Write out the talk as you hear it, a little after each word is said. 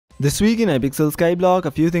This week in Hypixel Skyblock,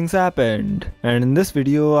 a few things happened, and in this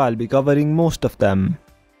video I'll be covering most of them.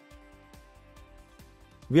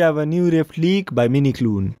 We have a new Rift leak by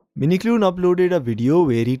Minikloon. Minikloon uploaded a video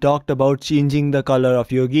where he talked about changing the color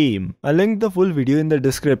of your game. I'll link the full video in the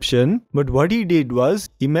description, but what he did was,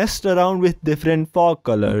 he messed around with different fog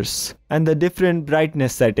colors and the different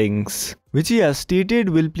brightness settings, which he has stated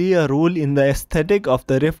will play a role in the aesthetic of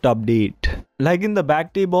the Rift update. Like in the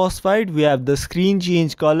backday boss fight, we have the screen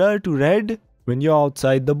change color to red when you're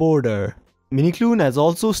outside the border. Minikloon has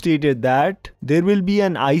also stated that there will be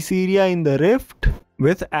an ice area in the Rift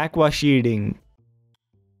with aqua shading.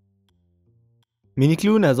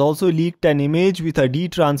 Minikloon has also leaked an image with a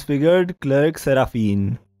detransfigured clerk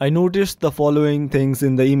Seraphine. I noticed the following things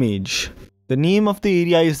in the image. The name of the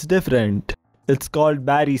area is different. It's called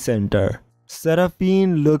Barry Center.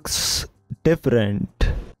 Seraphine looks different.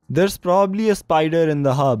 There's probably a spider in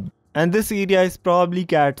the hub, and this area is probably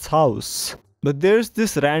Cat's house. But there's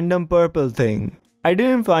this random purple thing. I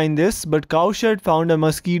didn't find this, but Cowshed found a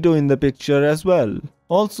mosquito in the picture as well.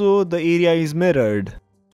 Also, the area is mirrored.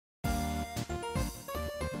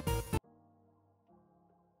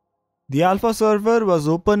 The alpha server was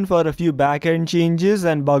open for a few backend changes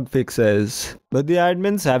and bug fixes, but the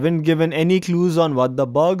admins haven't given any clues on what the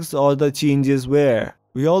bugs or the changes were.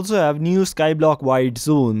 We also have new Skyblock wide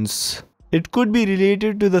zones. It could be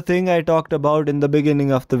related to the thing I talked about in the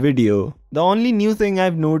beginning of the video. The only new thing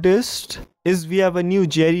I've noticed is we have a new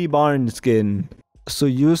Jerry Barnes skin, so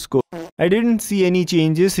use code. I didn't see any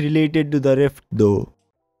changes related to the Rift though.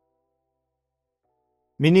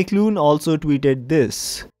 Minikloon also tweeted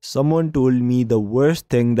this. Someone told me the worst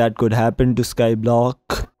thing that could happen to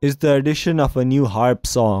Skyblock is the addition of a new harp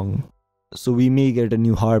song. So we may get a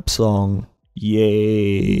new harp song.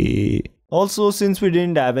 Yay! Also, since we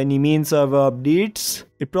didn't have any main server updates,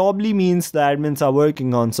 it probably means the admins are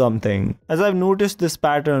working on something, as I've noticed this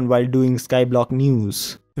pattern while doing Skyblock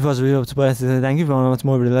news. If I was really thank you for much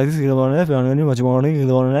more video like this. If you want to much more, click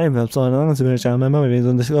on the channel, subscribe to the channel, member on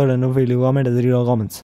the Discord, and don't fail to comment as comments.